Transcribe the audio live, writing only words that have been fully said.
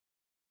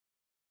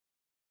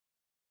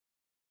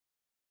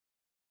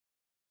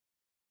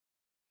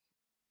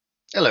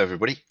Hello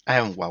everybody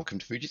and welcome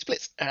to Fugit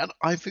Splits, and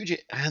I'm Fugit,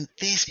 and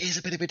this is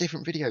a bit of a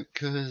different video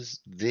because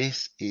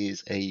this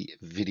is a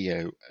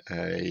video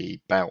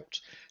about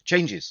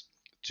changes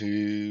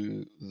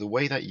to the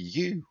way that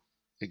you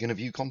are going to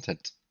view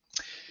content.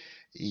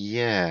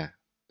 Yeah,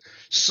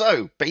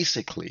 so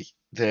basically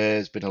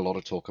there's been a lot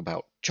of talk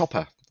about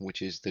COPPA,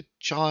 which is the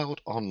Child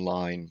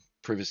Online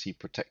Privacy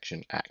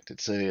Protection Act.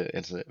 It's a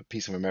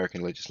piece of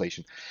American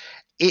legislation.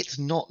 It's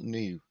not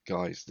new,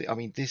 guys. I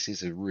mean, this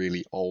is a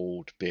really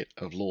old bit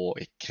of law.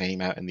 It came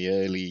out in the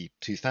early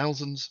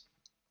 2000s,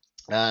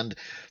 and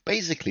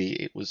basically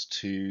it was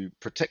to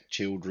protect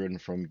children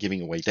from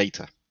giving away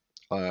data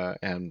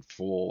and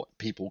for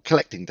people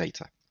collecting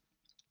data.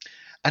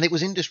 And it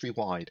was industry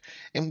wide.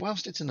 And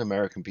whilst it's an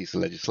American piece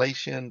of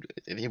legislation,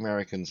 the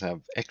Americans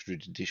have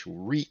extrajudicial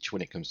reach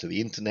when it comes to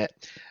the internet,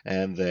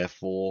 and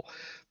therefore,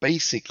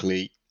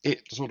 basically,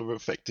 it sort of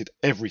affected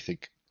everything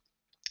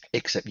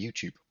except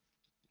YouTube.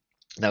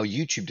 Now,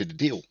 YouTube did a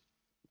deal.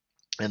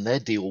 And their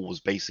deal was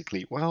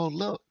basically, well,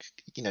 look,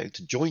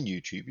 to join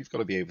YouTube, you've got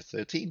to be over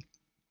 13.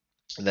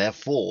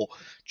 Therefore,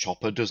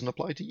 Chopper doesn't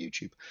apply to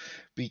YouTube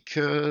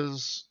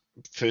because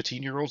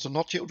 13-year-olds are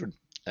not children,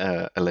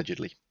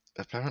 allegedly.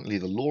 Apparently,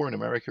 the law in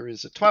America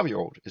is a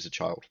 12-year-old is a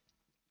child,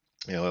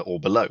 or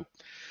below.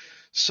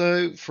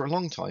 So, for a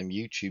long time,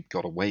 YouTube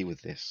got away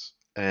with this.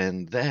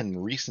 And then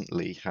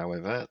recently,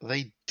 however,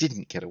 they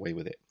didn't get away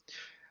with it.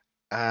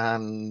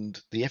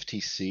 And the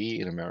FTC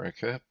in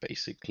America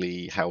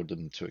basically held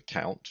them to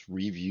account,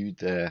 reviewed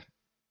their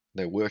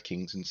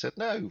workings, and said,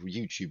 "No,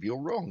 YouTube,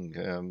 you're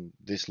wrong.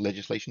 This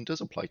legislation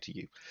does apply to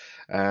you,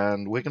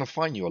 and we're going to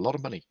fine you a lot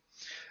of money."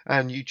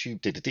 And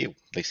YouTube did a deal;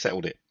 they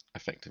settled it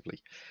effectively.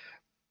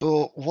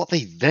 But what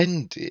they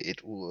then did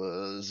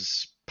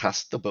was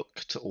pass the buck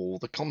to all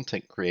the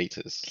content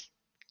creators,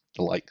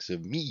 the likes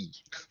of me,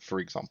 for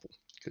example,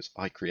 because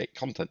I create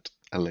content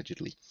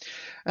allegedly.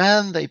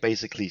 And they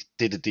basically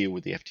did a deal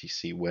with the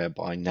FTC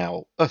whereby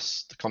now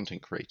us, the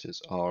content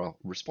creators, are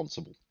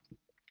responsible.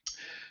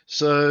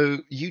 So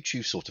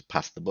YouTube sort of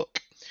passed the buck.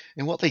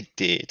 And what they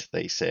did,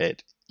 they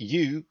said,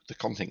 you, the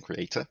content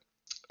creator,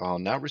 are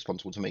now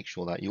responsible to make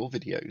sure that your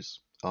videos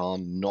are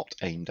not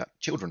aimed at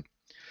children.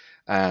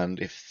 And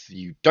if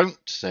you don't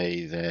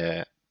say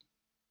they're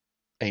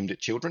aimed at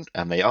children,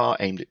 and they are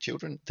aimed at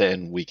children,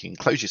 then we can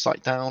close your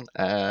site down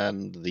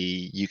and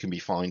you can be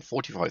fined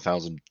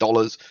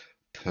 $45,000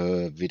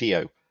 per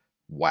video.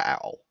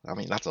 Wow. I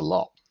mean, that's a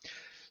lot.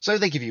 So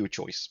they give you a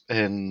choice.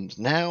 And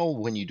now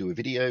when you do a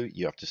video,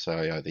 you have to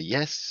say either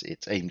yes,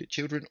 it's aimed at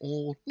children,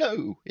 or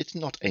no, it's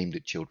not aimed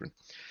at children.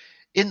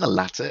 In the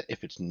latter,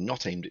 if it's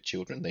not aimed at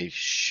children, they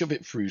shove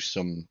it through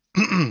some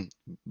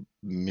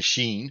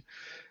machine,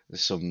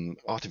 some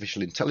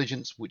artificial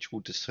intelligence, which will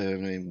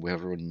determine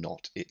whether or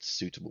not it's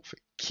suitable for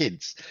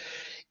kids.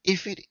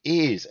 If it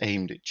is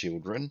aimed at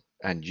children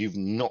and you've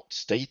not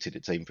stated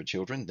it's aimed for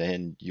children,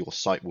 then your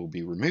site will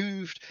be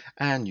removed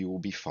and you will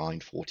be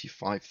fined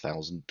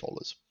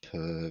 $45,000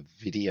 per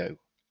video.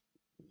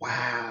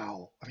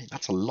 Wow. I mean,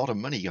 that's a lot of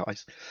money,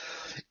 guys.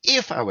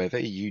 If, however,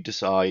 you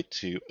decide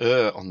to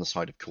err on the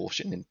side of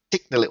caution and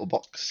tick the little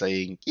box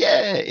saying,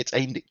 yeah, it's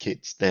aimed at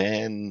kids,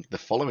 then the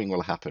following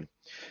will happen.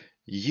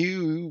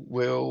 You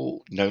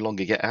will no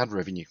longer get ad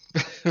revenue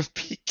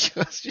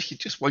because you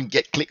just won't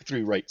get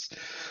click-through rates.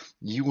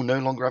 You will no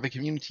longer have a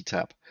community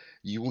tab.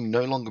 You will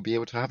no longer be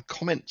able to have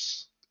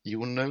comments. You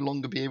will no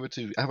longer be able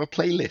to have a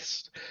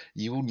playlist.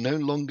 You will no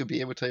longer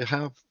be able to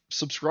have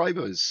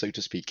subscribers, so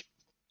to speak.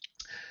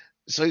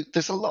 So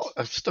there's a lot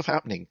of stuff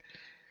happening.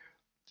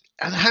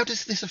 And how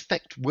does this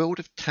affect World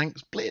of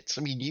Tanks Blitz?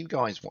 I mean, you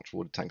guys watch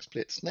World of Tanks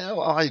Blitz. Now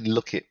I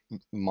look at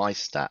my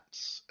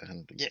stats,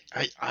 and yeah,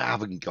 I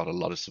haven't got a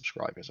lot of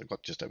subscribers. I've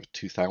got just over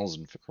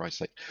 2,000 for Christ's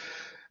sake.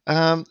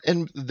 And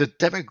the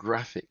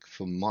demographic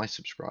for my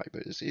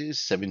subscribers is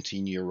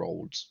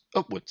 17-year-olds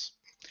upwards.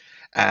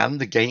 And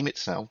the game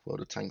itself,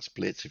 World of Tanks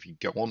Blitz, if you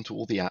go onto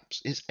all the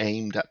apps, is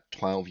aimed at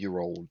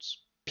 12-year-olds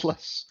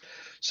plus.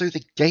 So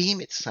the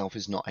game itself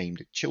is not aimed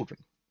at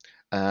children.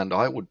 And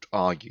I would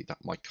argue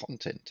that my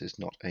content is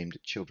not aimed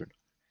at children.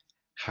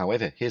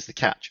 However, here's the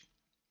catch.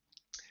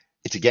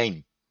 It's a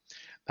game.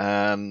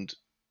 And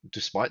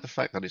despite the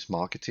fact that it's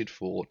marketed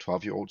for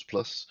 12-year-olds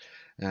plus,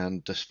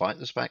 and despite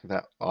the fact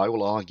that I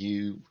will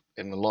argue,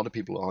 and a lot of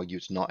people argue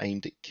it's not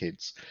aimed at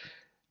kids,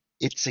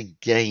 it's a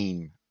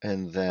game,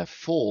 and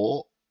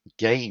therefore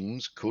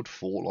games could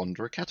fall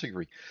under a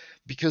category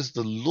because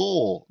the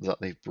law that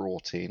they've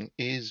brought in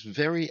is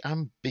very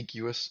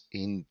ambiguous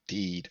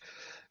indeed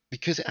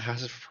because it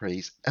has a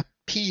phrase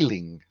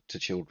appealing to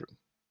children.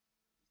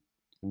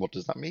 What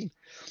does that mean?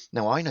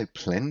 Now, I know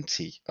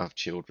plenty of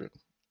children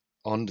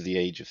under the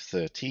age of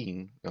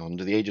 13,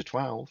 under the age of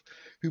 12,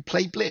 who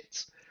play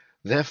Blitz.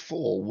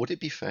 Therefore, would it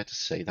be fair to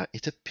say that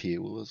it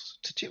appeals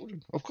to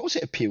children? Of course,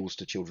 it appeals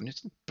to children.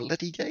 It's a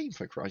bloody game,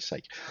 for Christ's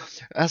sake.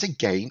 As a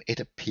game, it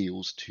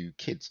appeals to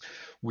kids,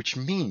 which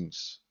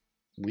means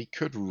we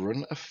could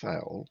run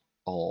afoul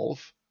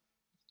of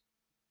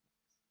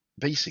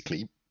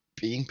basically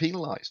being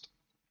penalized.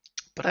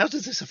 But how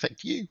does this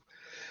affect you?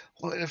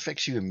 Well, it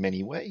affects you in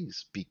many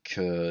ways,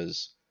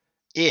 because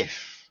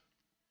if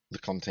the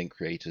content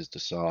creators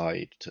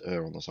decide to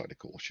err on the side of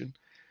caution,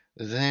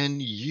 then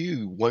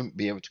you won't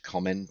be able to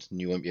comment, and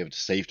you won't be able to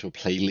save to a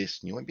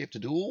playlist, and you won't be able to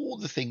do all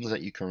the things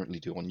that you currently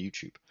do on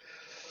YouTube.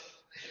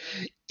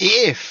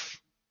 If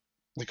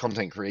the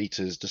content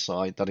creators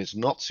decide that it's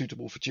not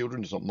suitable for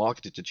children, it's not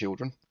marketed to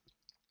children,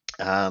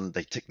 and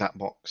they tick that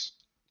box,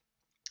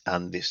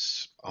 and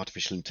this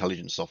artificial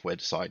intelligence software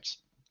decides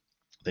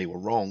they were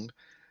wrong,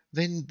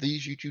 then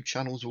these YouTube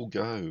channels will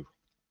go.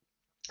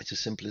 It's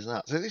as simple as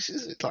that. So this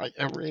is like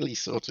a really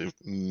sort of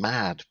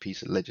mad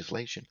piece of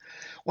legislation.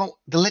 Well,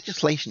 the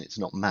legislation, it's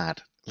not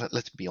mad.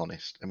 Let's be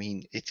honest. I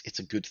mean, it's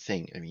a good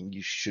thing. I mean,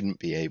 you shouldn't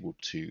be able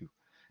to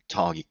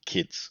target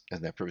kids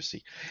and their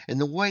privacy. And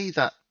the way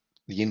that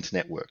the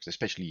internet works,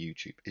 especially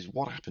YouTube, is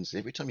what happens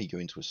every time you go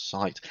into a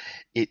site,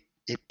 it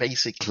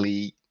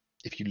basically,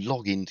 if you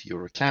log into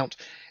your account,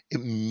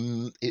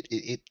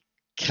 it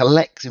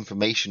collects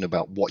information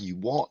about what you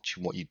watch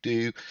and what you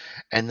do,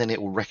 and then it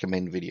will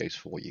recommend videos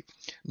for you.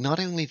 Not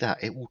only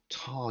that, it will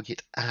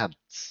target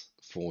ads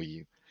for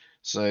you.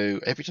 So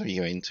every time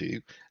you go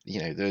into,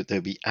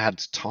 there'll be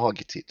ads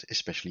targeted,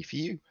 especially for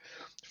you,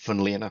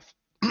 funnily enough.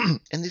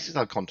 And this is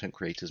how content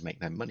creators make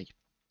their money.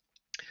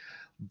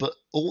 But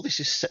all this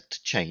is set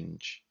to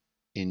change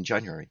in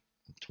January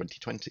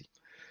 2020.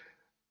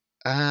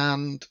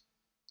 And,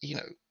 you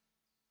know,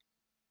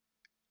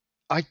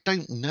 I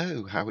don't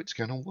know how it's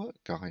going to work,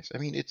 guys. I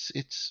mean, it's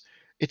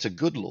a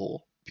good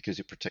law because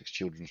it protects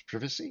children's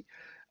privacy,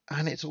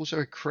 and it's also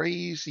a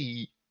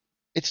crazy.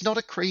 It's not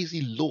a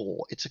crazy law.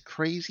 It's a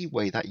crazy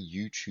way that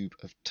YouTube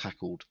have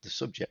tackled the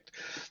subject.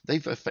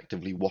 They've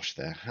effectively washed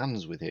their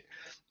hands with it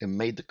and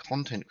made the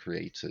content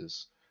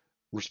creators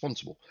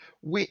responsible,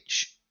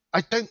 which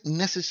I don't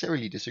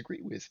necessarily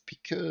disagree with,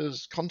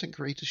 because content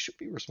creators should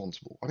be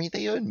responsible. I mean,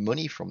 they earn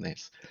money from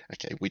this.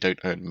 Okay, we don't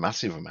earn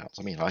massive amounts.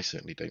 I mean, I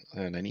certainly don't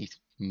earn any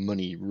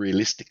money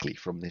realistically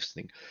from this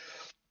thing,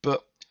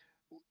 but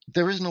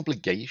there is an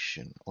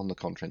obligation on the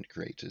content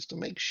creators to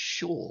make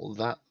sure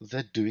that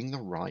they're doing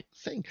the right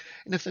thing.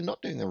 And if they're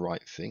not doing the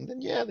right thing,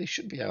 then yeah, they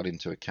should be held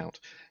into account.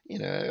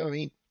 I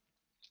mean,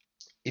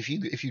 if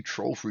you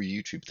troll through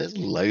YouTube, there's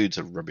loads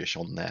of rubbish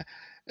on there.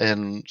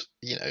 And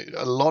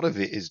a lot of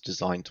it is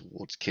designed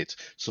towards kids.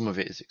 Some of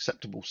it is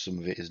acceptable, some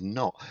of it is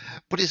not.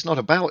 But it's not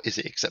about is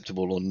it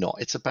acceptable or not.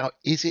 It's about,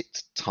 is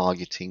it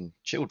targeting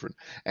children,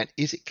 and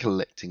is it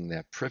collecting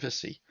their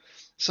privacy?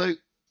 So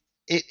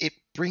it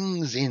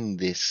brings in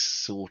this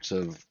sort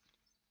of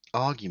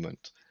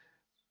argument.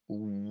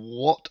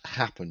 What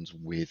happens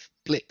with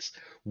Blitz?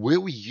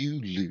 Will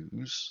you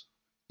lose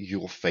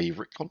your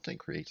favorite content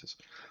creators?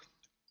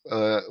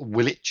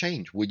 Will it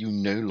change? Will you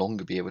no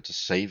longer be able to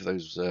save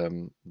those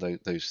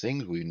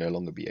things? Will you no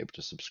longer be able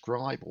to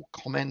subscribe or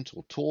comment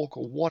or talk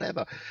or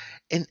whatever?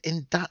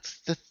 And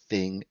that's the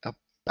thing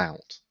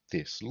about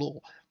this law.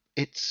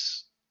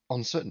 It's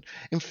uncertain.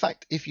 In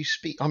fact, if you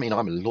speak, I mean,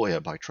 I'm a lawyer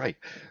by trade,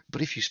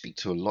 but if you speak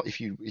to a lot, if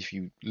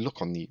you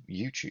look on the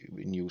YouTube,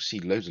 and you'll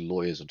see loads of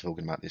lawyers are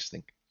talking about this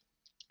thing,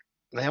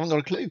 they haven't got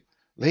a clue.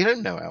 They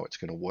don't know how it's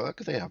going to work.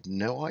 They have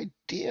no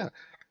idea,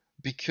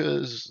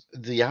 because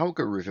the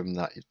algorithm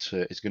that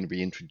is going to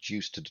be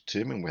introduced to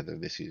determine whether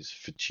this is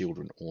for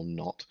children or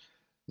not,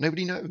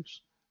 nobody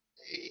knows.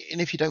 And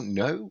if you don't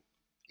know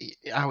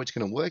how it's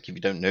going to work, if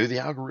you don't know the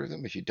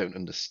algorithm, if you don't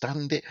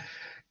understand it,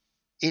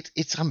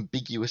 it's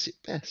ambiguous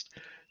at best.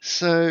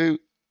 So,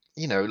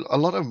 a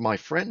lot of my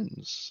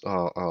friends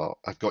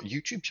I've got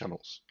YouTube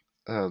channels,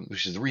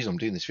 which is the reason I'm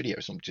doing this video.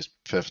 So I'm just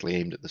perfectly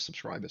aimed at the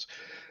subscribers.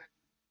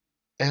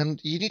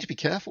 And you need to be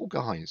careful,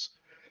 guys,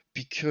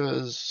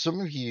 because some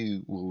of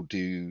you will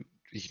do,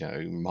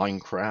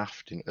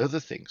 Minecraft and other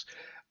things,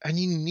 and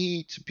you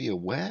need to be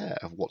aware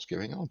of what's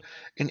going on.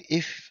 And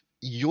if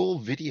your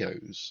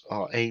videos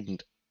are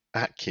aimed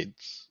at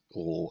kids,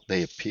 or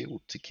they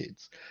appeal to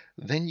kids,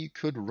 then you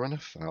could run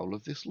afoul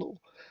of this law.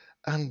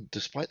 And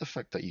despite the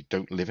fact that you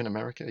don't live in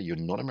America, you're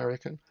not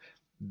American,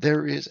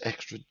 there is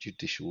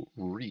extrajudicial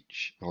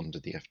reach under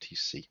the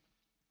FTC,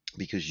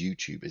 because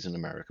YouTube is an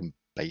American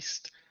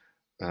based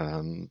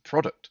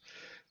product.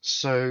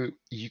 So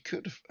you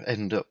could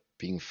end up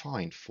being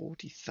fined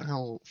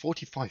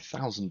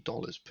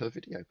 $45,000 per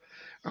video.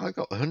 I've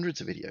got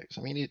hundreds of videos.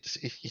 I mean,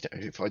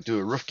 if I do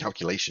a rough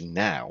calculation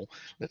now,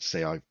 let's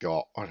say I've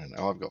got, I don't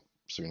know, I've got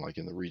something like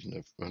in the region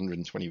of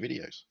 120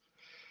 videos.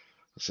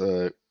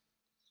 So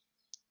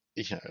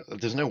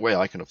there's no way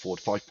I can afford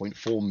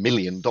 $5.4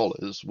 million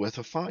worth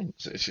of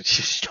fines. It's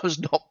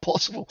just not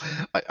possible.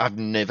 I've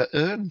never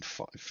earned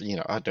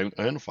I don't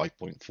earn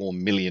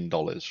 $5.4 million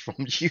from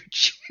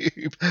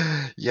YouTube.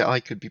 Yeah,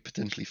 I could be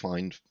potentially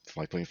fined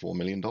 $5.4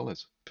 million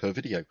per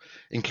video,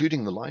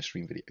 including the live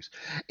stream videos.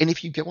 And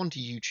if you go onto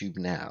YouTube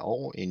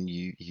now and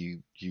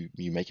you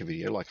make a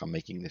video like I'm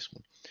making this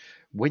one,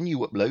 when you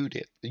upload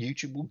it,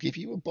 YouTube will give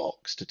you a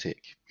box to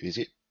tick. Is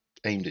it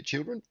aimed at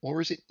children, or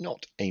is it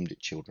not aimed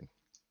at children?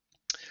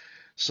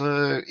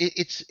 So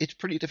it's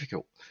pretty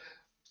difficult.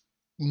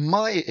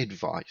 My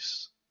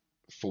advice,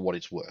 for what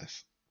it's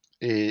worth,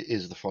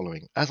 is the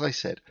following. As I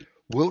said,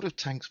 World of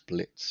Tanks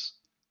Blitz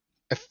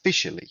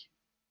officially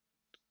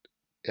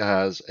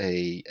has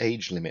a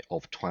age limit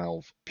of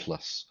 12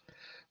 plus.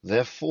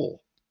 Therefore,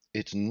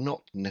 it's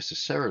not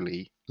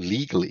necessarily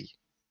legally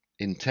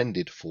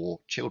intended for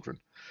children.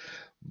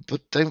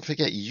 But don't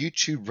forget,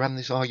 YouTube ran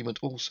this argument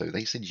also.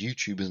 They said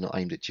YouTube is not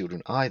aimed at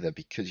children either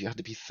because you have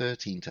to be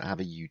 13 to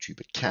have a YouTube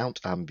account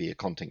and be a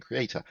content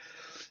creator.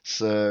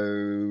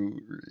 So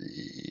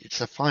it's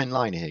a fine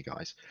line here,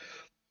 guys.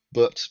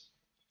 But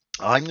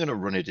I'm going to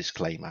run a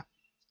disclaimer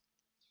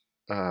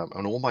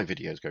on all my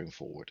videos going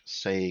forward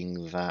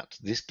saying that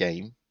this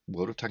game,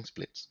 World of Tanks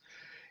Blitz,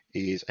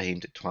 is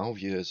aimed at 12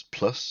 years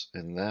plus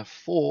and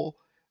therefore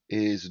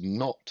is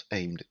not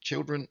aimed at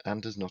children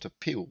and does not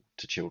appeal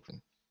to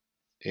children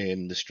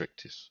in the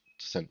strictest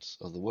sense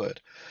of the word.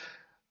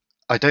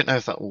 I don't know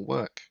if that will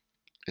work,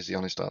 is the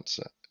honest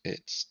answer.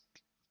 It's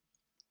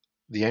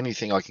the only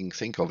thing I can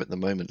think of at the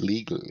moment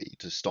legally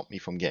to stop me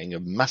from getting a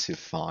massive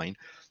fine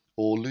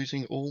or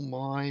losing all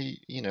my,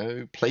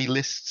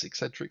 playlists,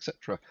 etc.,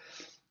 etc.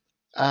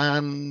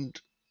 And,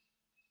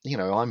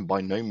 I'm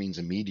by no means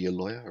a media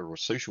lawyer or a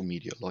social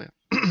media lawyer.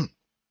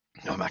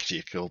 I'm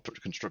actually a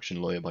corporate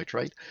construction lawyer by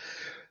trade.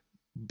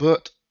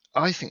 But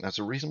I think that's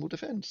a reasonable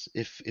defense.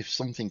 If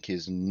something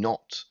is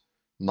not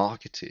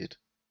marketed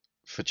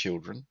for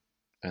children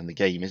and the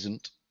game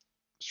isn't,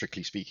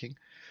 strictly speaking,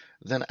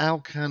 then how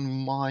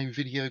can my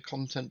video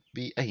content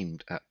be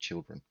aimed at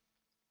children?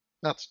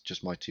 That's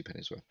just my two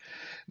pennies worth.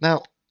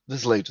 Now,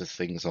 there's loads of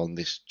things on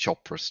this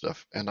COPPA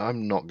stuff, and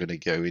I'm not going to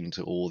go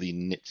into all the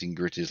nits and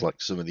gritties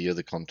like some of the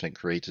other content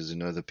creators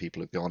and other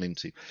people have gone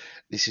into.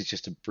 This is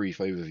just a brief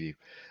overview.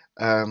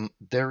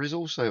 There is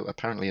also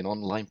apparently an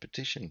online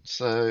petition,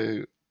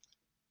 so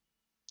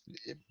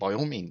by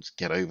all means,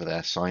 get over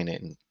there, sign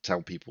it, and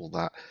tell people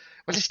that.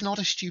 Well, it's not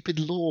a stupid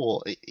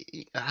law.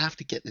 I have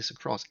to get this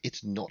across.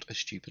 It's not a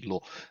stupid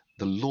law.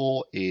 The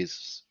law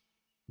is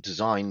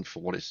designed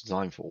for what it's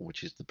designed for,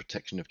 which is the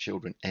protection of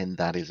children, and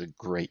that is a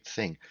great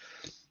thing.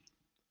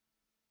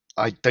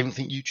 I don't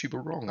think YouTube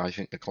are wrong. I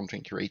think the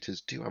content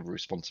creators do have a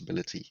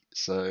responsibility.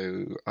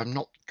 So I'm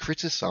not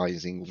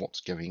criticizing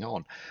what's going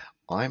on.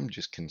 I'm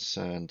just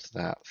concerned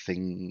that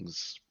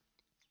things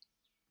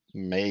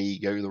may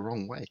go the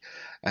wrong way.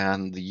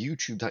 And the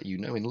YouTube that you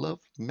know and love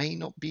may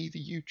not be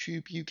the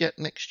YouTube you get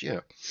next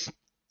year.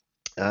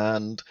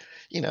 And,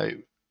 you know,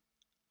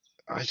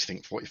 I just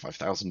think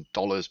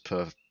 $45,000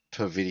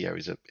 per video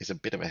is a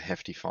bit of a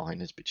hefty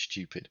fine. It's a bit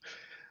stupid.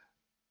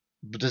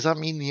 But does that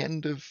mean the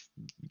end of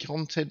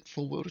content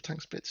for World of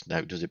Tanks Blitz?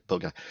 No, does it,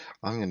 bugger?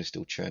 I'm going to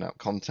still churn out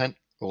content,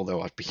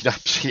 although I've been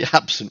absolutely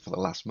absent for the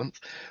last month.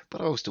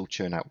 But I will still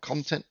churn out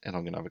content, and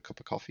I'm going to have a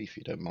cup of coffee if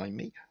you don't mind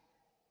me.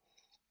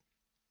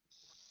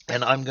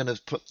 And I'm going to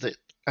put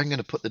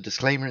the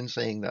disclaimer in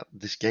saying that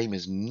this game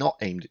is not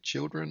aimed at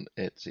children.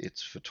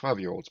 It's for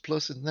 12-year-olds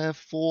plus, and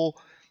therefore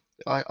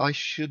I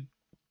should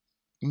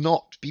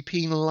not be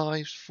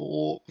penalised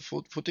for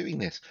doing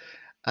this.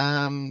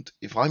 And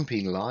if I'm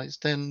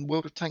penalised, then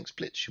World of Tanks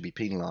Blitz should be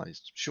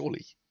penalised,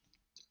 surely.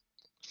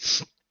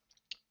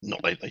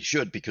 Not that they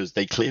should, because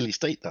they clearly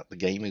state that the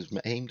game is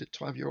aimed at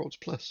 12-year-olds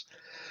plus.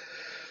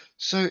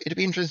 So it'd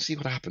be interesting to see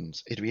what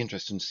happens. It'd be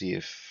interesting to see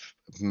if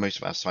most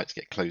of our sites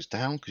get closed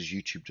down, because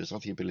YouTube does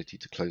have the ability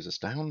to close us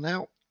down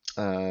now.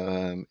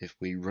 If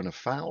we run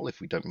afoul, if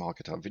we don't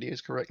market our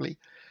videos correctly.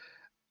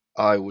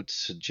 I would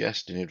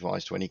suggest and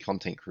advise to any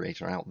content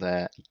creator out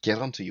there, get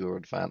onto your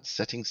advanced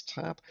settings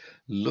tab,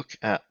 look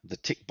at the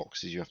tick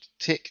boxes you have to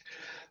tick,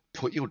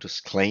 put your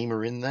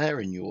disclaimer in there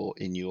in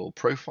your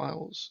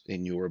profiles,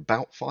 in your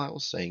about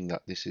files, saying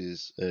that this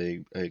is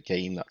a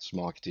game that's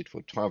marketed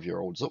for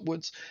 12-year-olds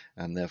upwards,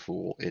 and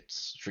therefore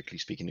it's, strictly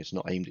speaking, it's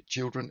not aimed at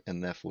children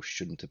and therefore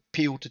shouldn't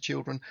appeal to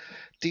children.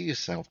 Do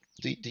yourself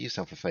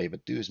a favor,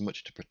 do as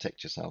much to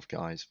protect yourself,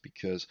 guys,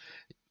 because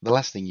the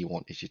last thing you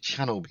want is your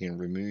channel being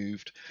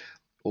removed,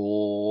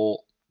 or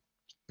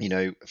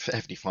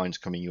hefty fines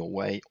coming your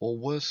way, or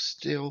worse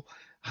still,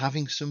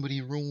 having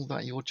somebody rule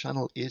that your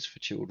channel is for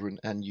children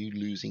and you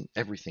losing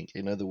everything.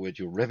 In other words,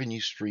 your revenue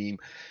stream,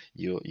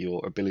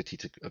 your ability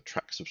to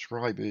attract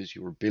subscribers,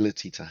 your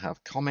ability to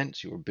have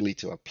comments, your ability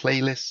to have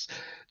playlists.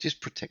 Just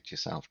protect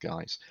yourself,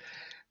 guys.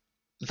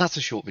 That's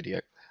a short video.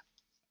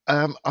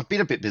 I've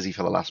been a bit busy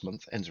for the last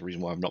month, hence the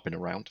reason why I've not been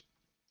around.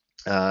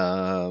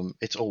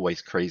 It's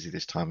always crazy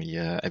this time of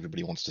year.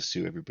 Everybody wants to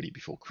sue everybody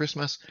before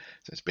Christmas,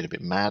 so it's been a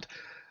bit mad.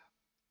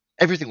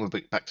 Everything will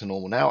be back to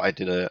normal now. I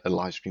did a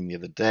live stream the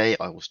other day.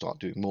 I will start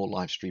doing more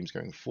live streams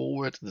going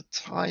forward. The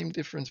time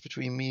difference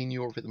between me and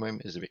Europe at the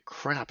moment is a bit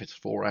crap. It's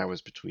 4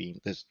 hours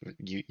between.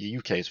 The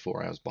UK is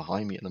 4 hours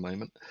behind me at the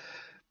moment.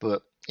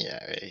 But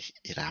yeah,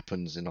 it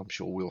happens, and I'm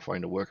sure we'll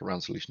find a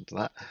workaround solution to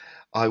that.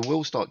 I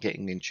will start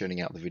getting and churning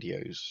out the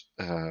videos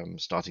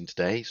starting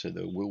today, so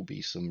there will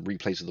be some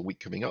replays of the week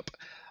coming up.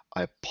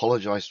 I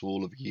apologize to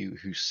all of you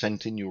who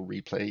sent in your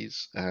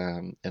replays,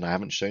 and I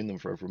haven't shown them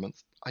for over a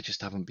month. I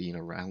just haven't been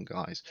around,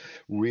 guys.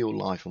 Real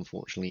life,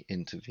 unfortunately,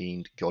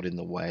 intervened, got in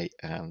the way,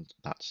 and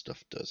that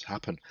stuff does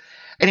happen.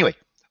 Anyway,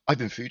 I've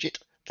been Fugit.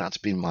 that's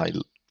been my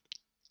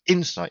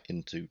insight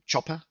into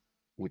COPPA,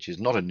 which is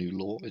not a new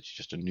law, it's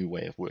just a new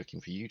way of working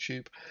for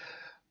YouTube.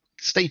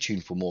 Stay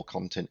tuned for more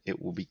content,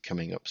 it will be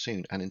coming up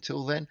soon. And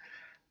until then,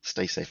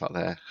 stay safe out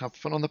there, have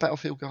fun on the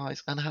battlefield,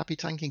 guys, and happy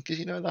tanking, because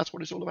you know that's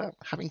what it's all about,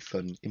 having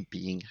fun and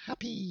being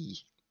happy.